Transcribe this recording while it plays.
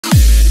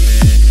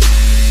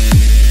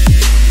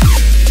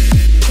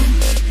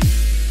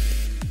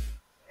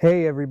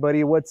Hey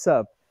everybody, what's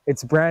up?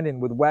 It's Brandon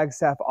with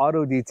Wagstaff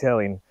Auto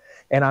Detailing,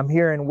 and I'm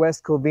here in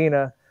West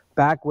Covina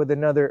back with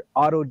another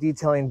auto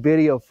detailing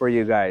video for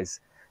you guys.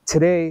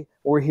 Today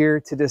we're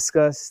here to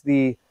discuss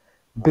the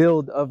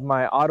build of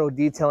my auto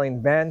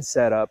detailing van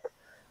setup.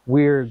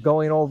 We're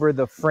going over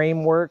the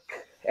framework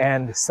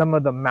and some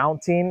of the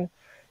mounting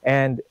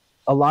and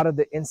a lot of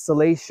the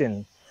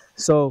installation.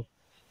 So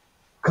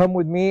come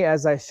with me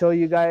as I show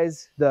you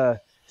guys the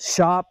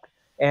shop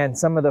and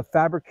some of the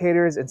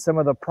fabricators and some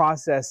of the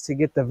process to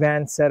get the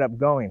van setup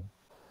going.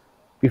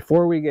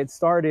 Before we get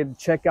started,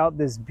 check out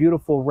this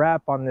beautiful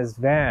wrap on this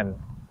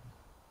van.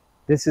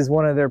 This is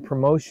one of their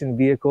promotion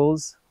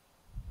vehicles,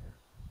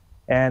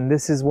 and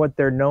this is what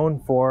they're known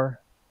for.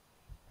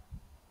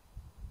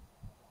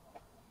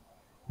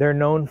 They're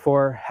known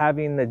for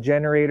having the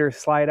generator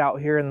slide out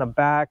here in the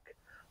back,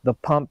 the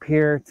pump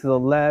here to the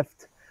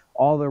left,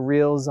 all the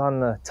reels on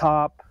the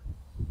top.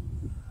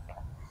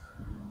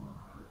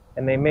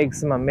 And they make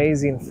some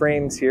amazing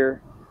frames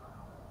here.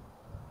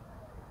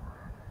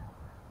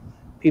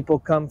 People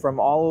come from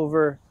all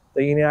over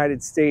the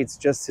United States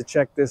just to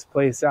check this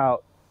place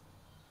out.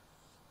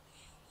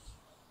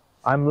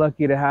 I'm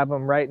lucky to have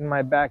them right in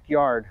my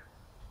backyard.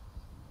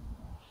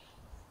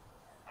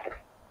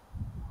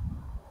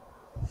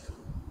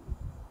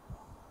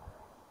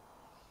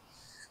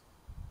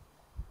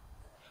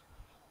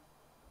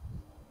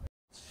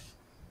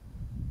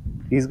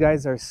 These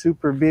guys are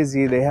super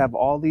busy. They have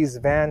all these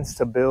vans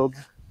to build.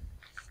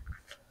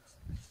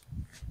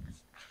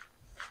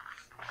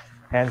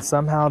 And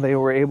somehow they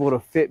were able to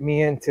fit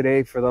me in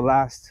today for the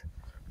last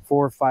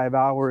 4 or 5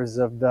 hours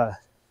of the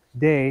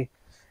day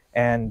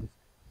and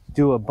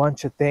do a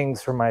bunch of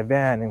things for my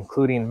van,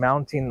 including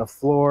mounting the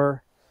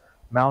floor,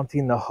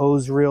 mounting the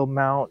hose reel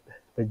mount,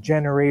 the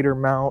generator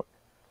mount,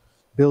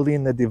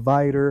 building the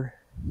divider,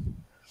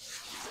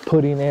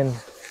 putting in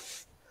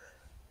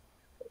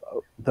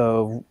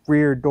the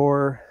rear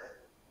door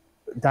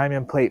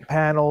diamond plate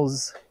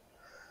panels,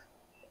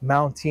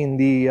 mounting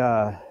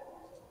the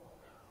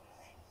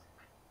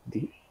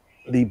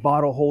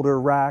bottle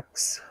holder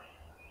racks,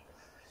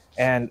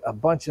 and a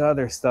bunch of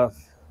other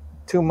stuff.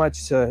 Too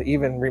much to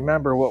even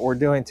remember what we're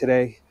doing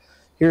today.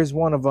 Here's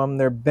one of them.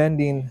 They're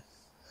bending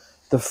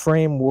the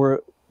frame where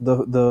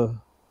the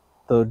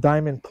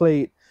diamond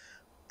plate.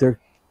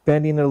 They're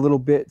bending it a little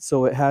bit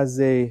so it has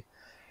a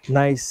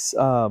nice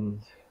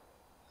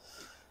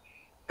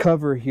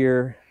cover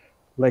here,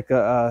 like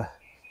a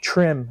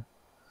trim,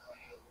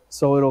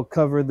 so it'll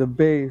cover the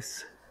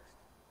base.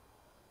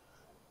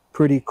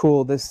 Pretty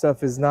cool. This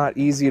stuff is not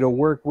easy to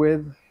work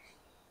with.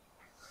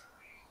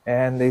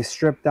 And they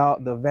stripped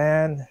out the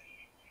van.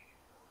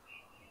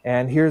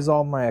 And here's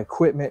all my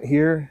equipment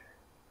here.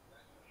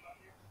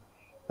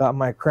 Got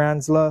my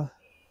Kranzla,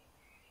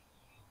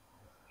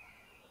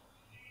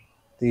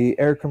 the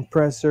air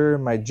compressor,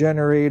 my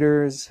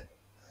generators,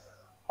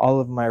 all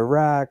of my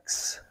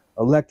racks,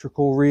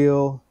 electrical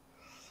reel.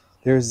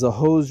 There's the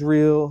hose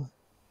reel,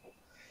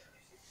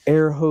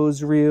 air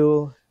hose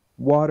reel,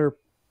 water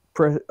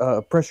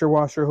pressure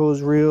washer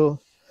hose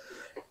reel,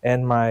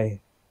 and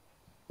my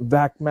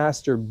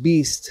VacMaster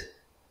Beast.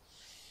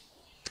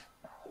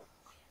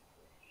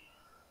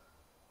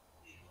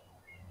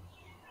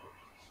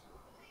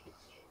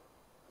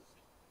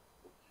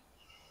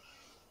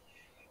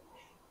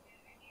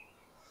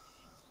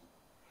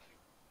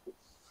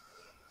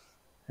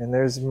 And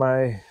there's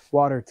my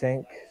water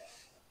tank.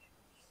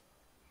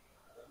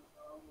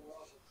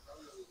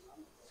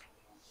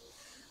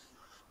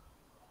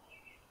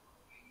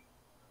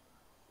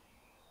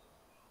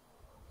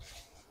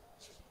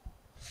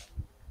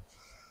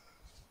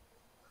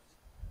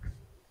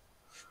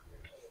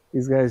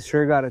 These guys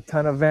sure got a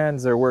ton of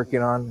vans they're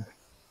working on.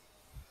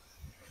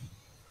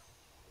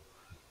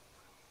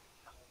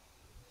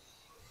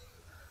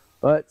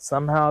 But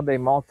somehow they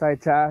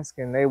multitask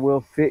and they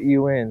will fit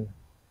you in.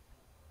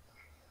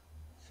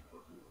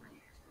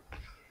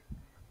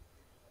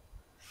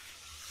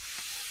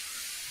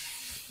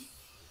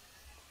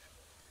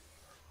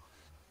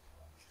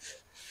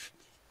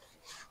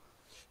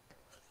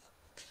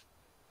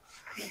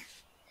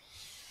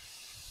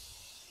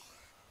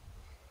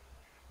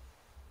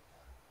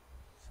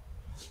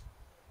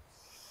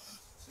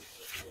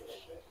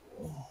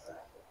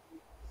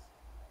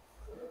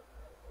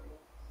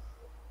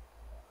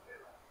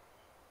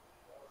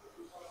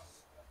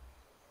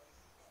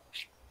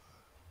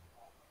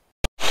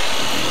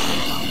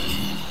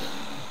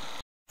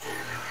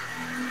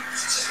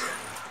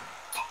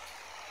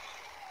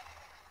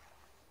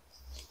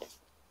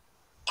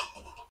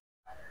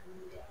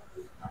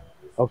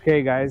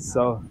 Okay guys,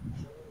 so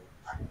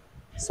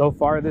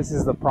far this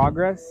is the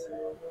progress.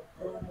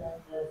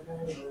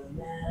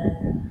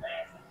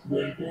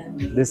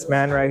 This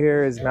man right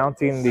here is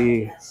mounting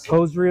the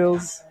hose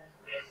reels,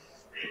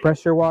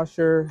 pressure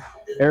washer,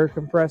 air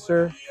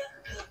compressor,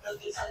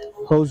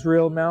 hose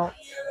reel mount.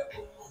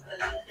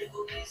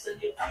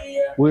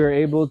 We were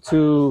able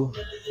to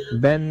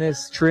bend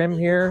this trim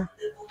here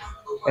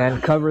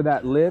and cover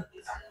that lip.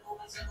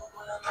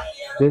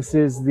 This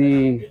is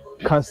the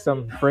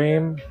custom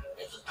frame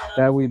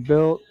that we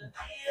built.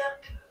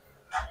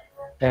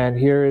 And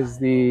here is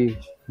the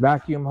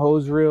vacuum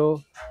hose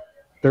reel,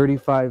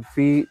 35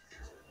 feet,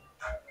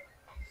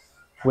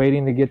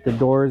 waiting to get the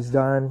doors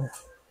done.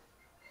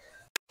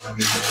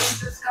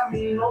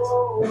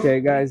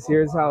 Okay guys,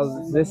 here's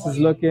how this is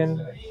looking.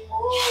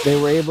 They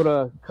were able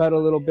to cut a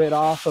little bit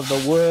off of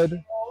the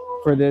wood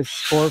for this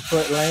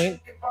 4-foot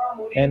length,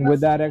 and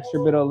with that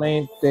extra bit of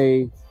length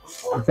they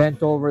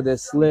bent over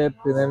this lip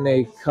and then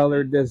they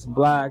colored this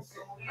black,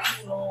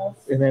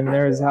 and then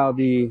there's how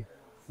the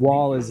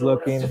wall is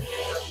looking.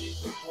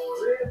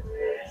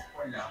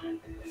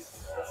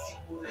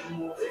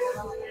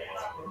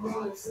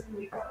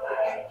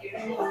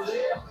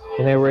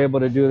 And they were able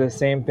to do the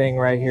same thing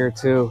right here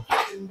too.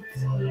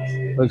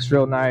 Looks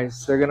real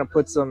nice. They're gonna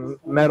put some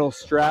metal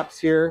straps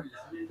here.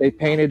 They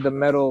painted the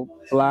metal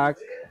black,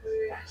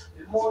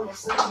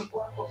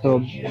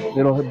 so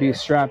it'll be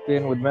strapped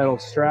in with metal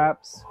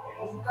straps.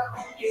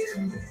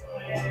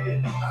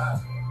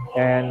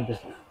 And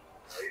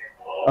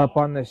up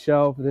on the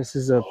shelf, this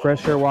is a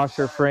pressure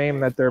washer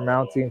frame that they're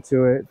mounting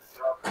to it.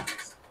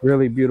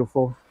 Really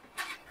beautiful.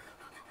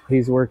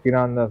 He's working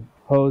on the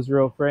hose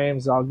reel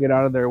frames. I'll get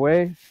out of their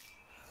way.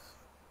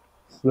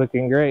 It's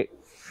looking great.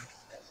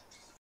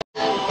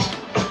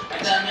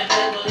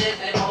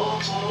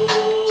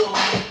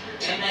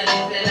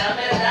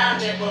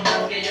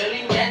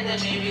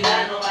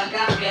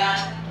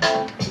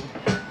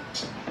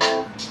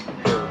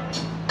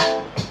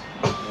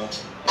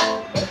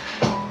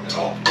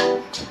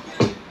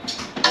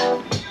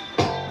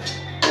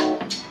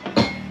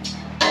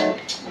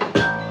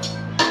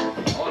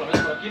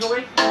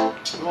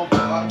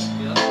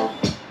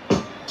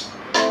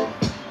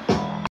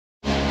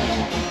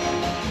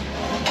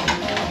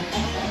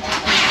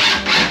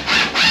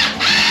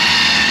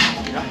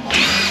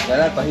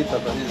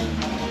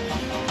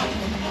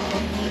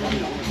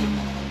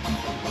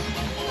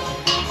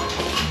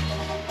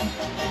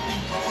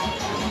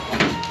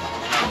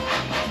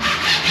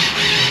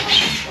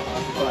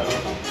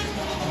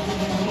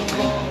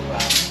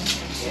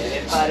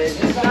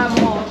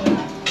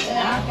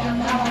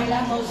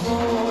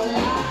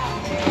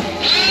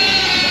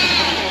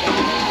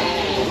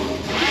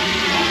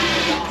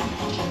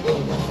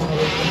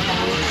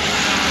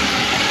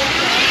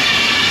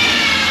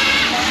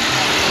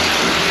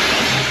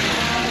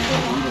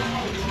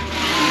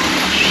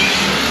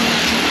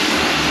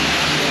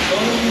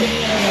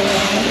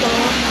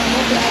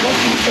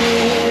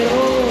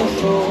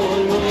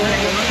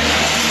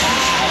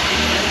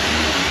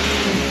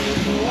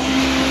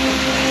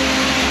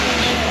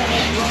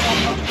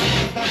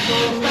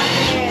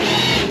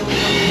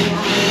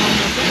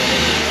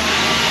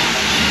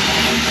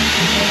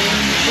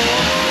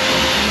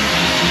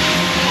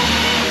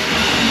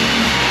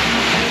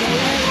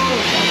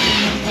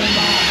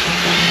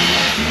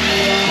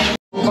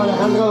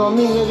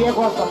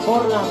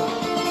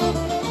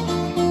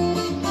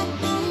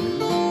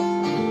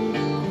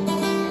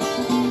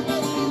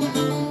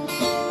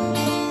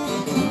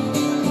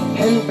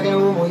 Entre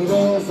humo y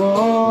besos,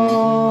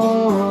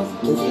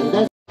 te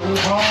sientes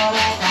mejor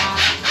acá.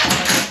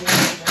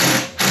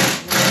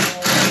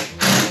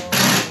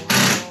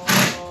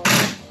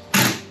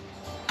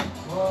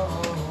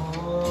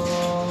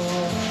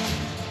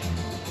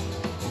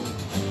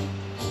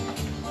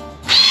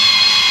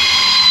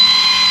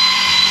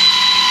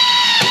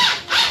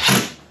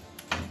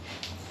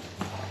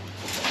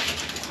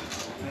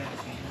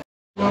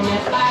 No me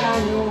para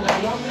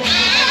nunca, yo me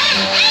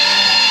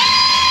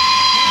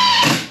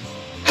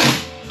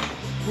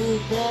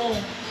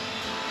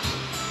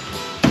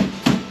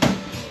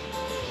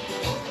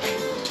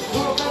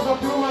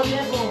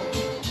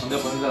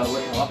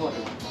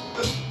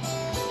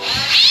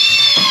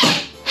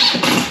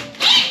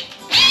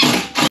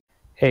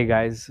Hey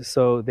guys,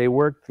 so they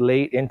worked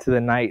late into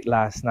the night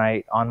last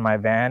night on my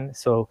van,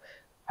 so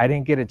I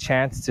didn't get a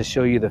chance to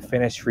show you the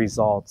finished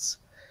results.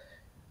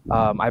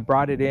 I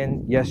brought it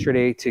in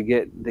yesterday to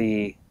get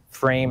the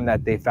frame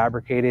that they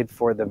fabricated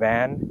for the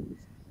van,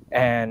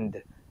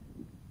 and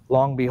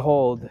long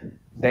behold,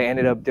 they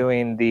ended up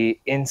doing the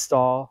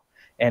install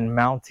and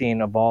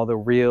mounting of all the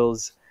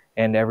reels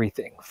and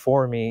everything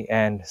for me.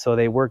 And so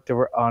they worked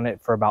on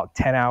it for about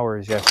 10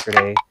 hours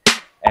yesterday,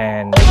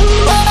 and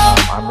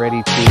I'm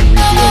ready to reveal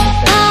the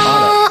finished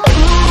product.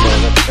 So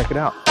let's check it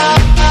out.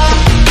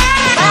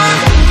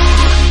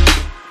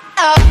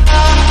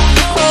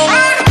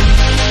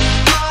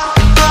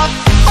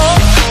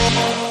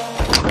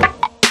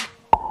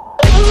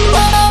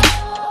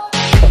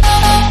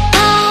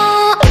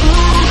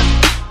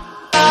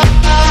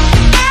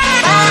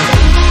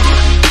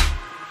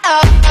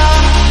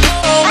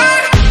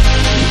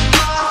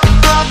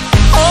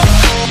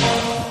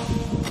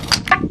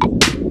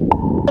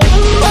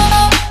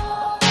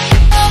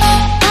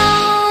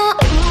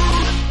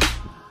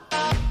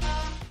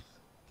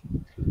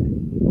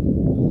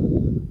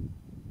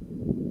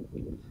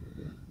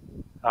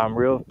 I'm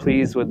real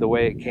pleased with the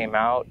way it came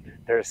out.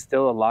 There's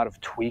still a lot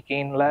of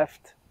tweaking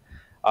left.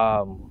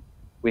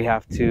 We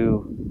have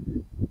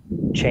to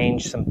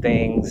change some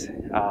things.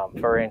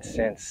 For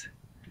instance,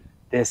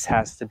 this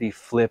has to be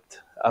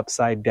flipped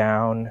upside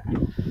down,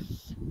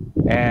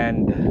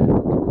 and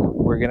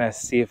we're gonna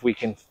see if we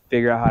can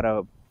figure out how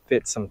to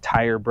fit some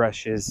tire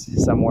brushes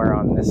somewhere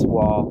on this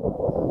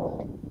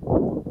wall.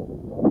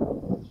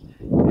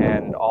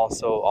 And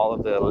also all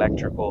of the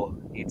electrical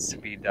needs to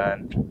be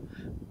done,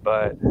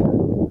 but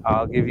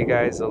I'll give you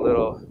guys a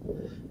little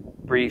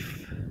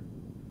brief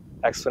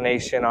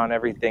explanation on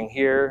everything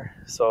here.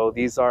 So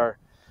these are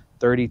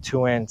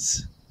 32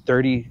 ounce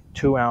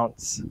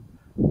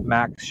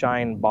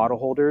Maxshine bottle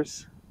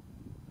holders.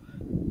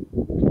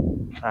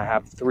 I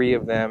have 3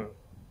 of them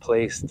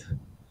placed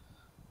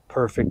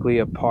perfectly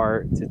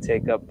apart to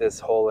take up this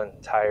whole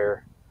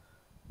entire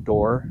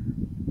door.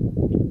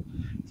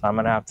 So I'm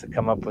gonna have to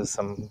come up with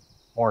some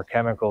more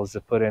chemicals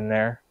to put in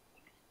there.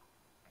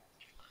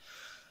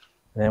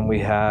 Then we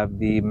have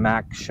the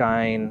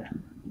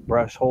Maxshine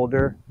brush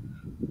holder.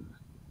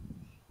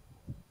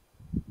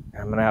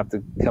 I'm gonna have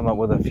to come up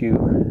with a few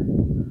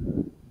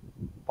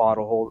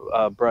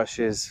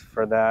brushes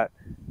for that.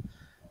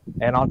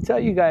 And I'll tell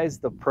you guys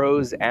the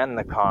pros and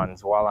the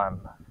cons while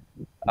I'm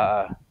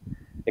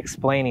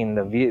explaining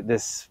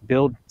this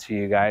build to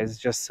you guys,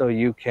 just so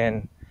you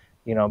can,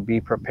 you know,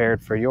 be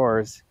prepared for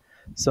yours.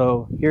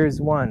 So here's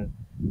one.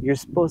 You're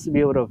supposed to be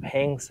able to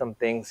hang some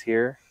things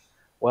here.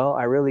 Well,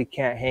 I really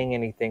can't hang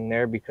anything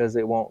there because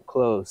it won't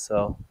close,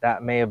 so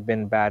that may have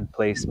been bad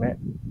placement.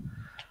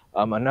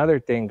 Another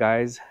thing,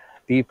 guys,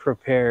 be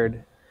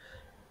prepared.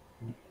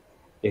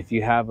 If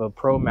you have a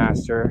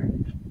ProMaster,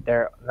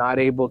 they're not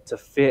able to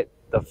fit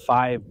the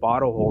 5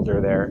 bottle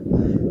holder there,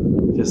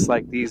 just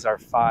like these are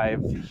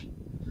 5.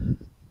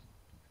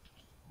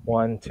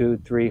 1, 2,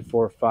 3,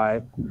 4,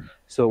 5.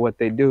 So what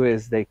they do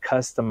is they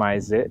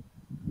customize it,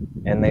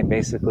 and they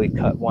basically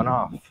cut one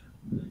off,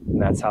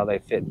 and that's how they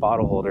fit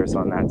bottle holders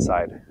on that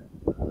side.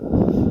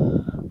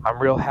 I'm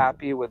real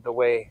happy with the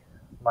way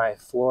my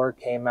floor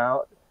came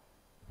out.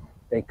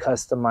 They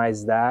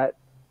customized that.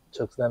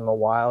 Took them a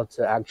while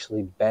to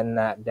actually bend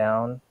that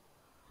down.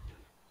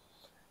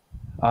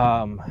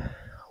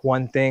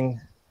 One thing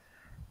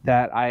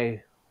that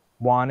I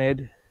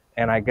wanted,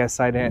 and I guess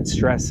I didn't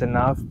stress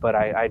enough, but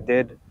I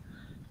did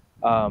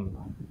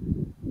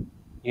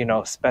you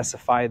know,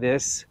 specify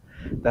this,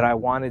 that I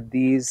wanted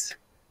these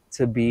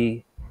to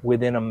be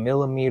within 1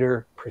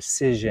 millimeter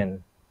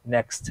precision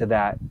next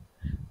to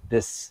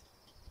this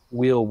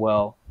wheel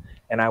well,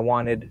 and I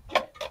wanted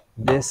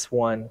this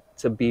one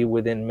to be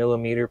within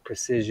millimeter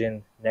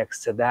precision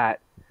next to that.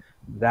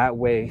 That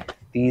way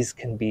these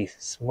can be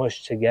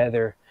smushed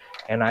together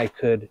and I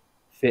could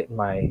fit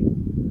my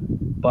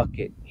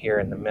bucket here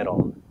in the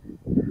middle.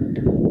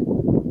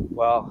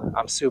 Well,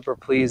 I'm super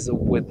pleased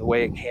with the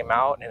way it came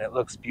out, and it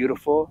looks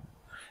beautiful,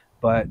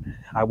 but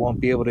I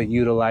won't be able to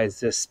utilize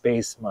this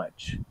space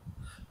much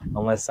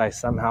unless I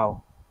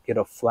somehow get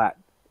a flat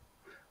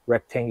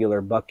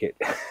rectangular bucket,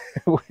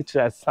 which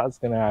that's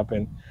not going to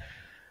happen.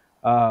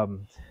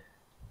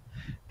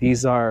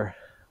 These are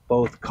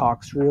both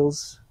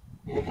Coxreels.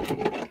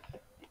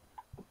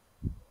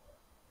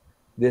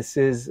 This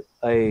is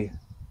a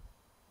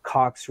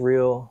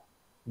Coxreel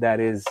that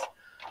is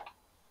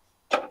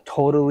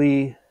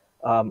totally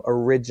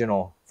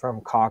original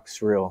from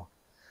Coxreel.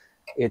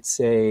 It's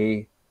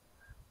a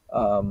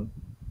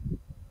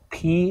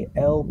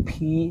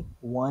PLP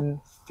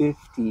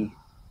 150,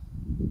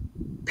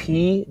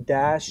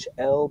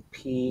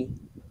 P-LP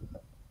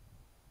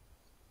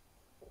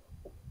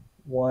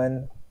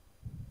 150.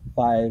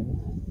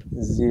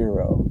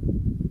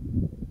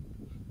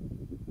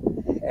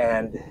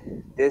 And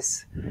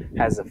this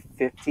has a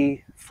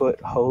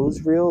 50-foot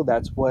hose reel.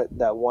 That's what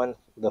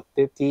the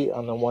 50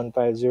 on the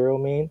 150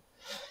 mean.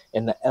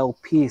 And the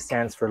LP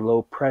stands for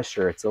low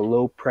pressure. It's a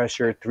low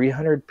pressure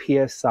 300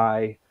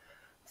 PSI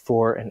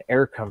for an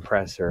air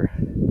compressor.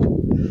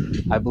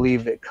 I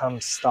believe it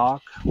comes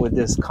stock with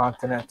this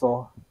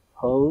Continental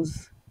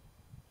hose,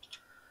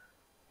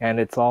 and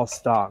it's all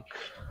stock.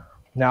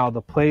 Now,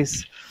 the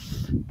place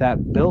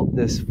that built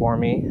this for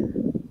me,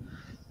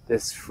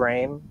 this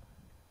frame,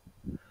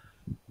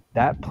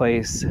 that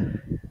place,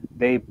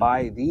 they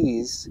buy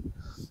these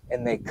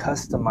and they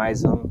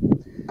customize them.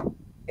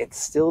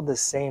 It's still the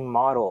same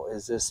model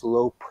as this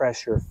low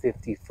pressure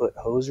 50-foot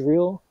hose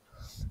reel,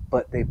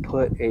 but they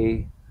put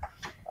a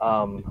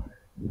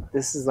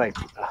this is like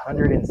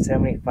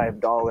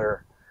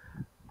 $175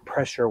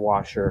 pressure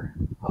washer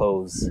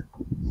hose.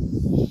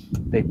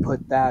 They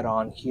put that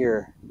on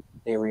here.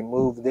 They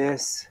remove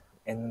this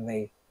and then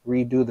they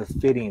redo the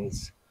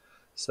fittings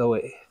so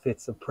it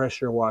fits a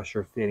pressure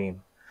washer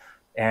fitting.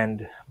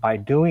 And by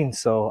doing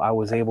so, I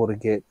was able to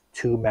get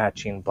 2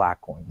 matching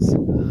black ones.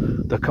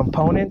 The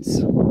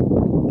components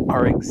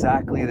are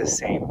exactly the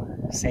same.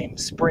 Same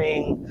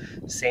spring,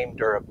 same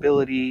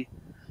durability,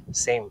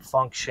 same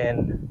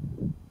function.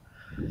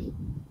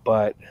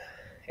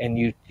 And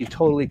you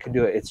totally can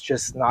do it. It's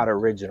just not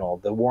original.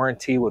 The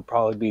warranty would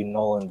probably be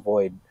null and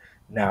void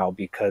now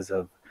because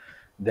of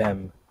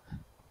them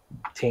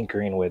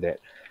tinkering with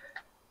it.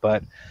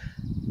 but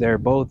they're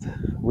both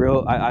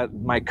real.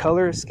 My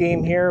color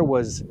scheme here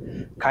was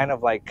kind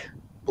of like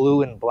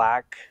blue and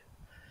black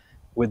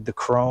with the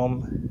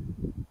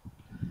chrome,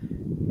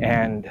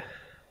 and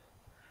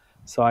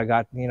so I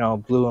got, you know,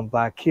 blue and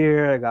black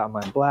here. I got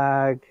my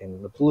black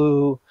and the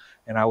blue,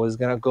 and I was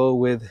gonna go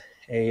with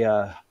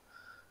a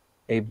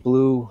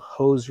blue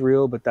hose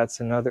reel, but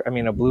that's another, I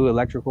mean a blue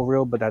electrical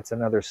reel, but that's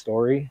another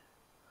story.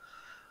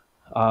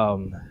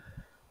 And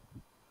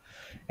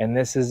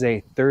this is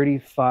a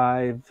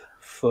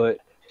 35-foot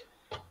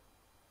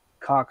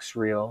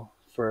Coxreel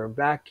for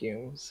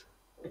vacuums.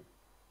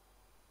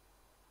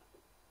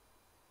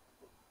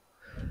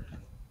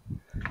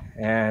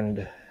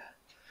 And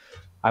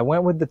I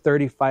went with the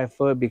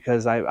 35-foot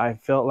because I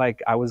felt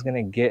like I was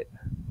gonna get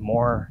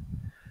more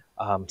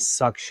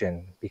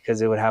suction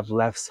because it would have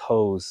less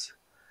hose,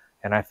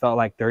 and I felt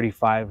like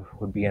 35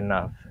 would be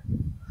enough.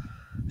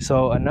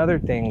 So another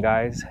thing,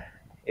 guys,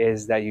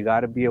 is that you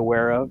got to be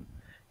aware of,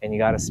 and you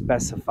got to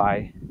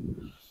specify,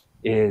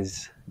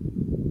 is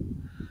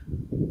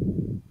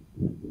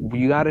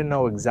you got to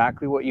know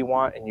exactly what you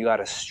want, and you got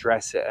to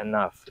stress it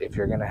enough if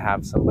you're going to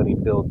have somebody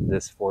build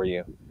this for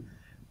you.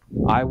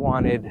 I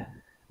wanted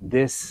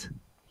this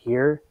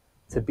here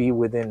to be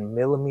within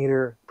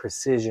millimeter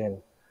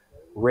precision,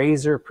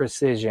 razor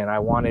precision. I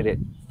wanted it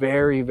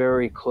very,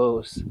 very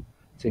close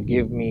to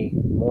give me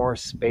more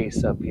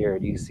space up here.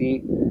 Do you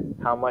see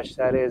how much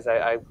that is?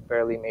 I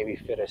barely maybe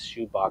fit a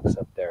shoebox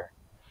up there.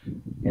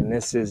 And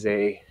this is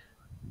a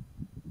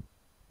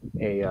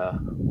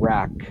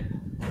rack.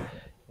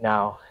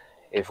 Now,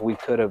 if we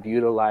could have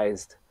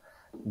utilized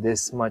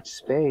this much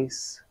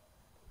space,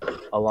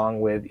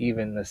 along with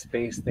even the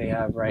space they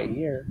have right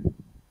here,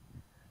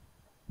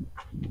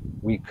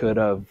 we could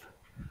have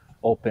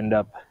opened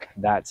up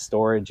that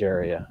storage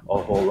area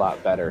a whole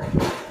lot better.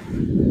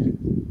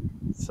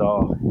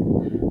 So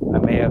I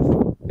may have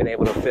been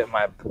able to fit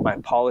my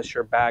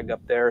polisher bag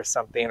up there or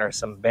something, or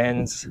some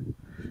bends,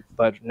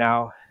 but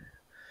now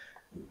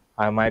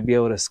I might be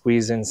able to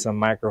squeeze in some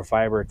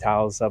microfiber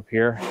towels up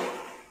here.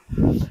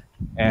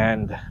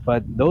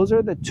 But those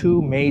are the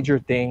two major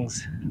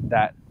things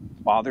that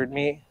bothered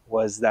me,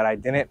 was that I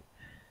didn't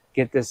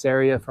get this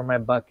area for my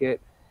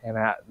bucket, and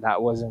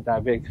that wasn't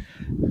that big.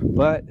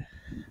 But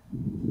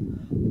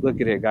look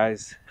at it,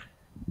 guys.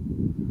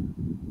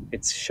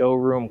 It's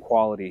showroom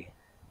quality.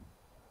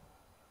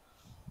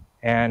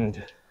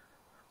 And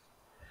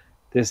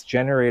this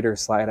generator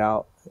slide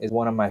out is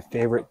one of my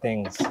favorite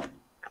things.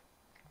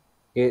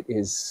 It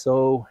is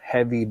so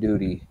heavy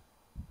duty.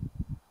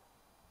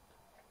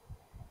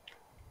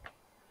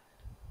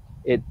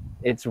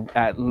 It's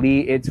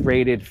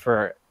rated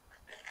for,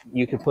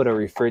 you could put a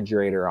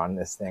refrigerator on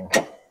this thing.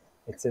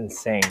 It's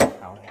insane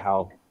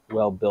how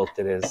well built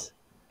it is.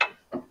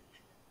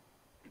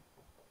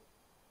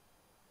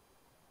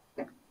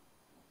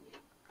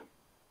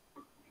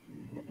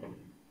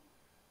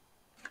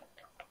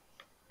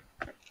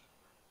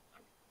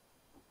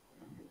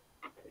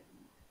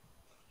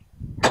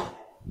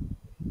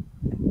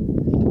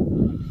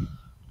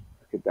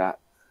 Look at that.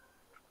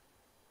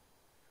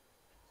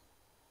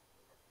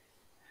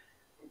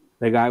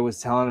 The guy was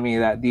telling me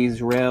that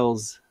these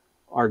rails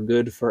are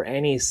good for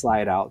any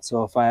slide out.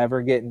 So if I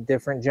ever get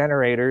different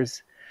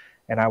generators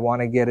and I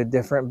want to get a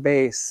different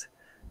base,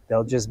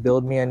 they'll just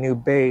build me a new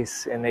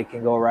base and they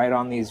can go right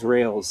on these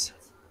rails.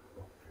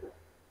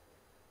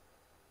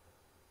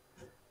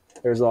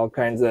 There's all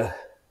kinds of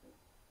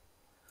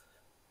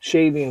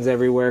shavings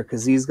everywhere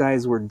because these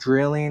guys were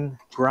drilling,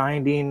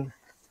 grinding,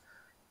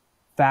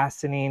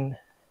 fastening,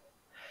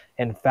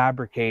 and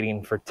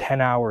fabricating for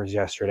 10 hours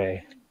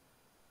yesterday.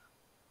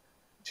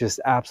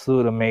 Just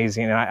absolute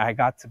amazing. And I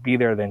got to be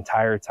there the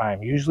entire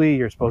time. Usually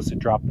you're supposed to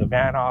drop the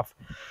van off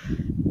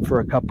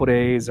for a couple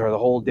days or the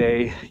whole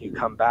day, you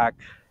come back,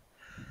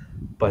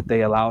 but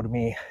they allowed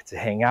me to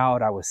hang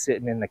out. I was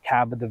sitting in the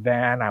cab of the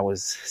van, I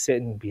was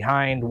sitting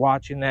behind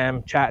watching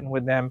them, chatting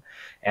with them,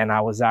 and I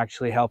was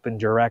actually helping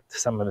direct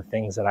some of the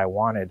things that I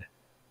wanted.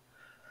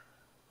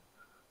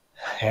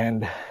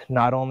 And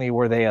not only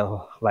were they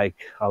like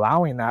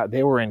allowing that,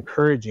 they were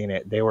encouraging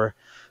it. They were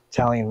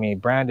telling me,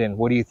 Brandon,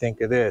 what do you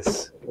think of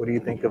this? What do you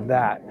think of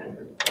that?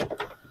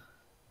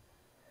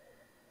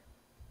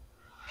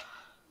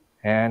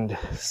 And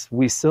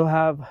we still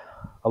have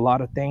a lot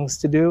of things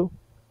to do.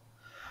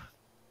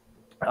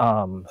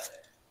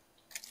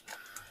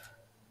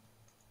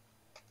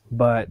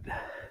 But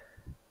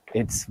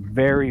it's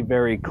very,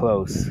 very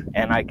close.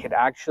 And I could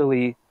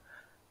actually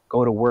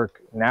go to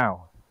work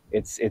now.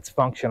 It's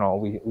functional.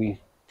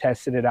 We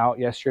tested it out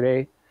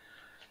yesterday.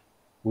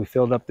 We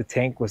filled up the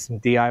tank with some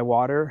DI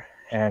water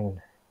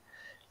and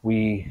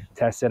we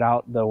tested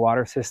out the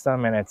water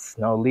system, and it's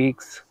no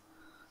leaks.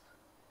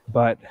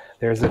 But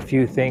there's a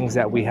few things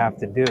that we have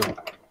to do.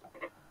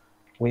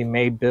 We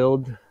may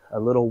build a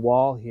little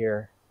wall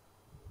here,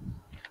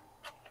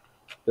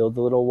 build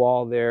a little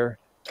wall there,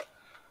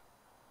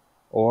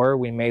 or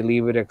we may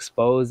leave it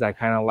exposed. I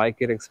kind of like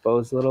it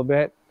exposed a little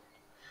bit,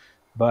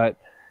 but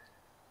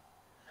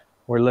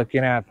we're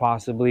looking at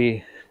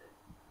possibly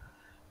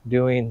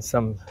doing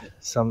some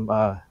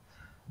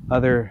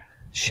other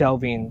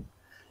shelving,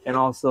 and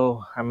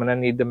also I'm gonna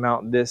need to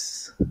mount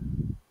this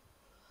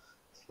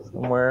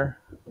somewhere,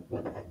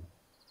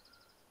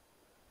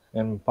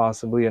 and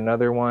possibly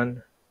another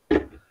one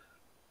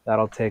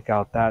that'll take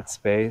out that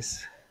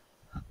space.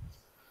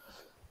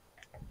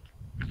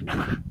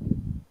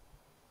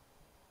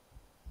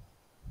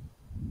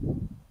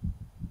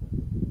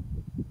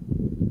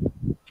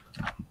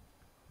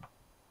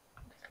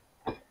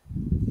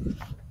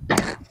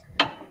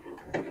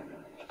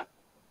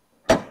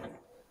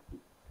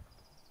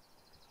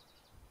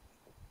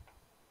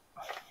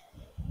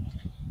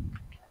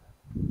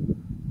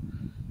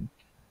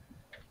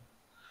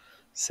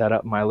 Set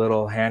up my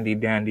little handy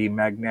dandy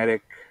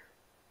magnetic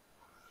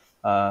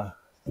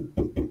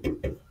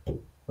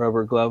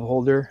rubber glove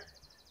holder.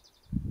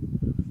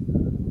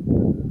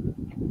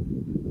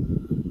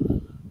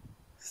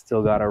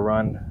 Still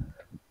gotta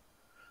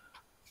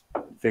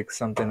fix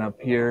something up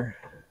here.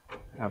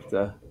 Have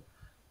to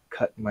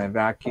cut my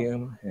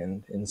vacuum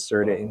and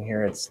insert it in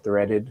here. It's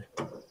threaded.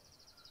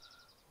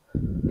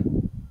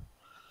 The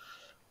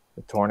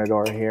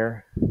tornador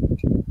here.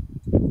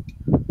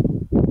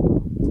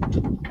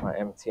 My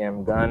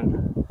MTM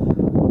gun.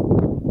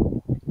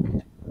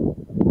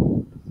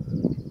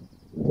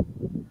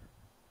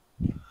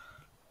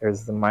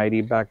 There's the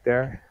Mighty back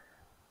there.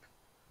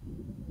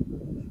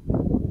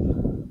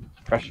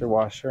 Pressure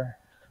washer.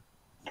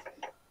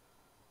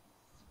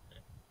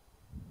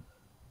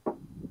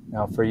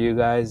 Now for you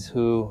guys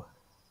who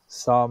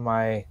saw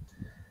my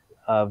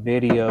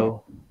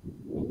video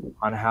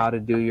on how to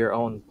do your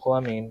own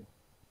plumbing,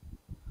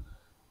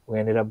 we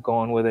ended up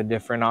going with a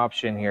different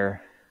option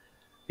here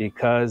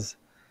because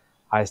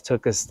I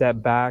took a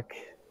step back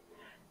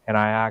and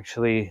I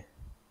actually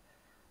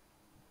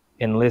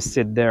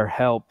enlisted their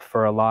help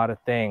for a lot of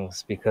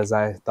things because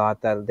I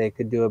thought that they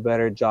could do a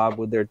better job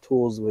with their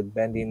tools, with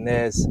bending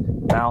this,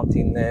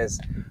 mounting this,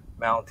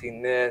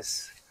 mounting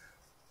this.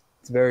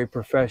 It's very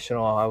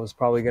professional. I was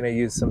probably going to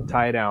use some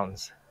tie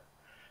downs.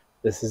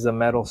 This is a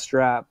metal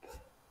strap,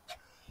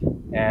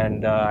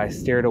 and I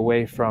steered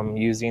away from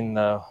using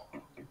the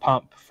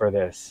pump for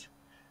this.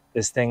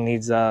 This thing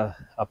needs a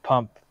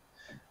pump.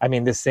 I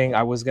mean, this thing,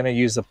 I was going to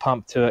use a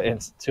pump to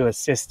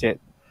assist it,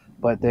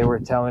 but they were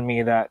telling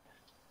me that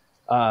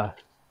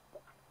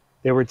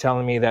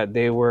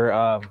they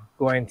were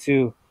going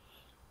to,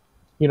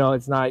 you know,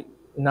 it's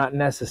not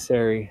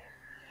necessary.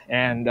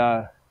 And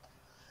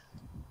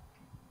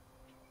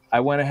I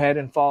went ahead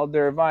and followed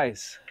their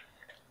advice,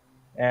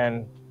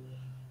 and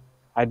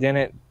I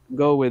didn't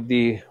go with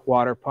the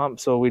water pump,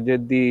 so we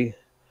did the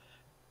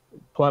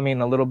plumbing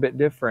a little bit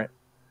different.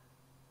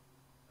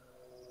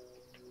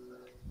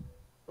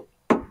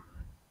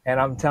 And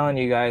I'm telling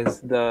you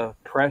guys, the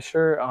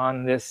pressure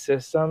on this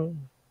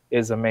system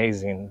is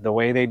amazing. The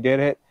way they did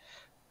it,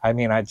 I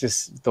mean,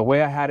 the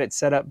way I had it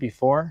set up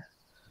before,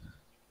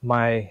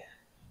 my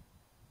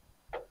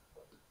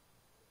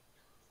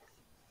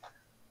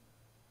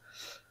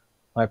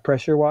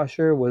pressure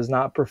washer was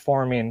not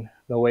performing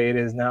the way it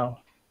is now.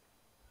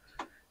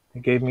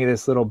 It gave me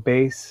this little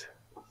base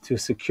to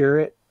secure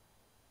it.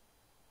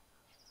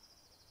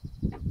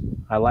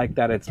 I like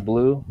that it's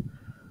blue.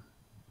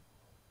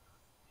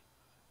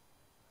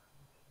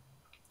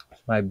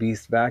 My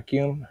Beast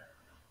vacuum.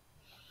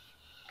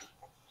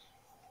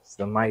 It's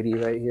the Mighty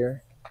right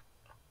here.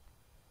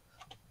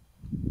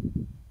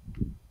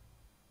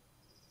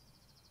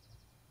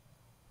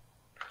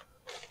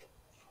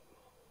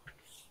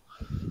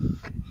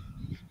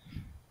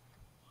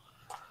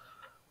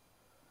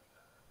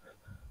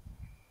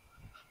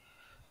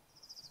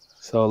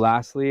 So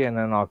lastly, and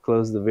then I'll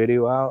close the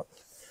video out,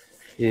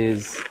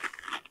 is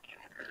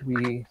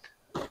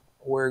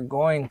we're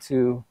going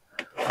to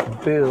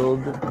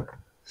build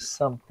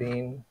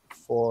something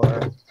for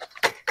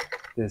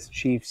this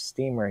chief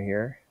steamer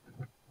here,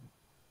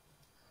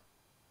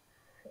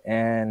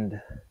 and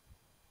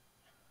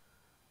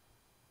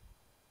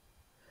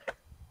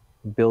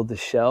build the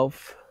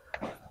shelf.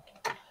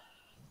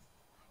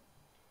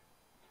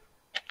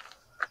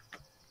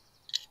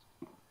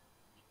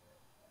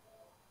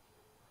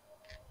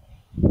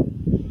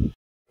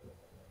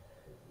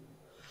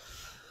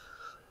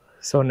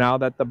 So now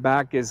that the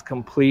back is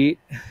complete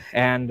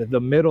and the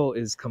middle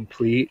is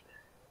complete,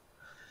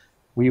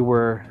 we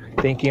were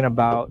thinking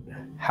about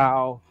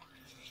how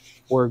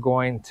we're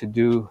going to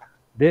do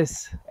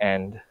this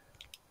end,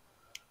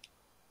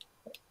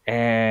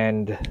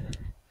 and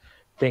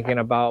thinking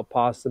about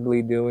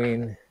possibly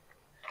doing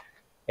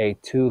a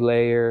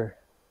 2-layer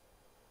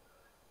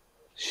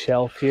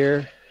shelf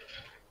here,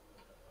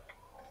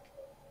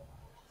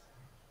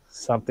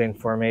 something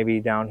for maybe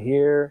down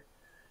here,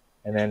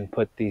 and then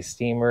put the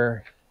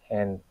steamer.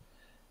 And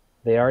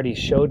they already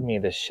showed me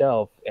the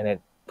shelf, and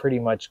it pretty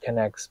much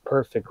connects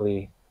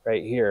perfectly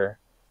right here.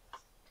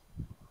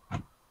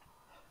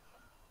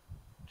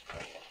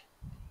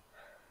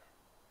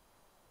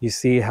 You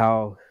see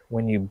how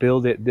when you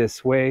build it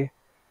this way,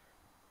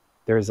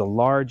 there's a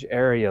large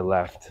area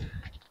left.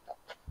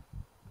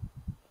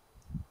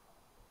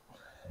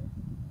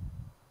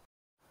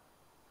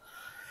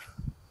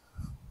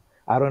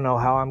 I don't know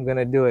how I'm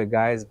gonna do it,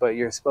 guys, but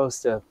you're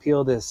supposed to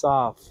peel this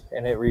off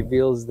and it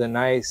reveals the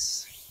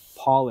nice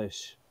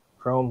polish,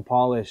 chrome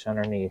polish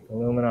underneath,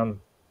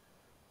 aluminum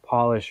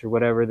polish or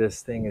whatever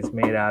this thing is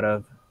made out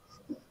of.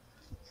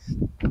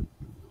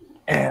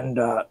 And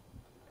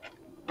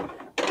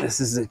this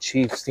is a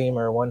Chief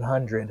Steamer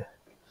 100,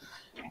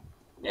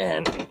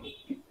 and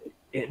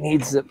it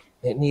needs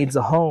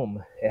a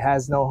home. It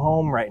has no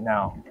home right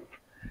now,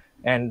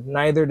 and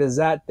neither does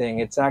that thing.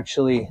 It's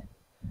actually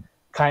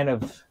kind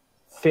of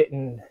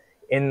fitting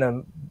in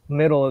the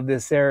middle of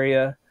this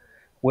area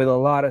with a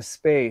lot of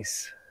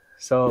space.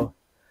 So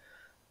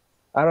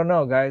I don't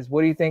know, guys.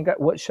 What do you think?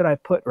 What should I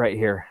put right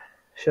here?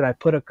 Should I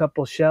put a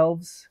couple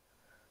shelves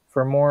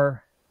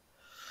for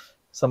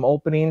some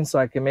openings so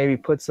I can maybe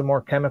put some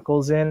more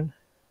chemicals in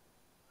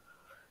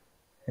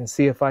and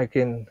see if I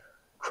can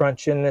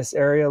crunch in this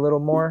area a little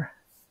more?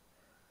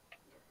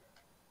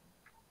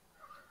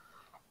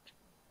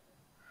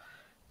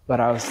 But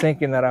I was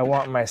thinking that I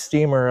want my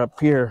steamer up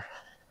here.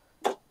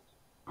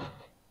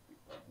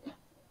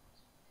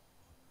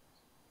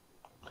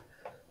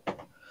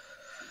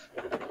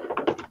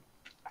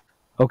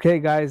 Okay,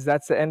 guys,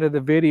 that's the end of the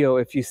video.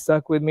 If you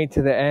stuck with me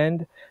to the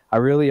end, I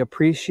really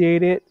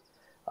appreciate it.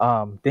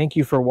 Thank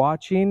you for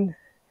watching,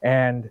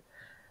 and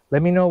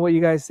let me know what you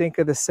guys think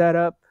of the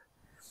setup.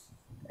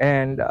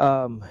 And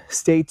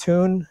stay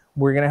tuned.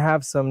 We're gonna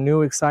have some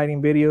new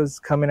exciting videos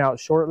coming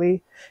out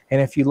shortly. And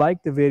if you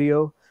like the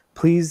video,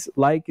 please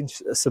like and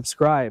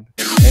subscribe.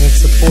 Any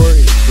support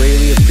is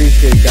greatly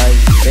appreciated, guys.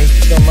 Thank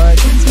you so much.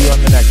 See you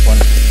on the next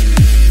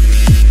one.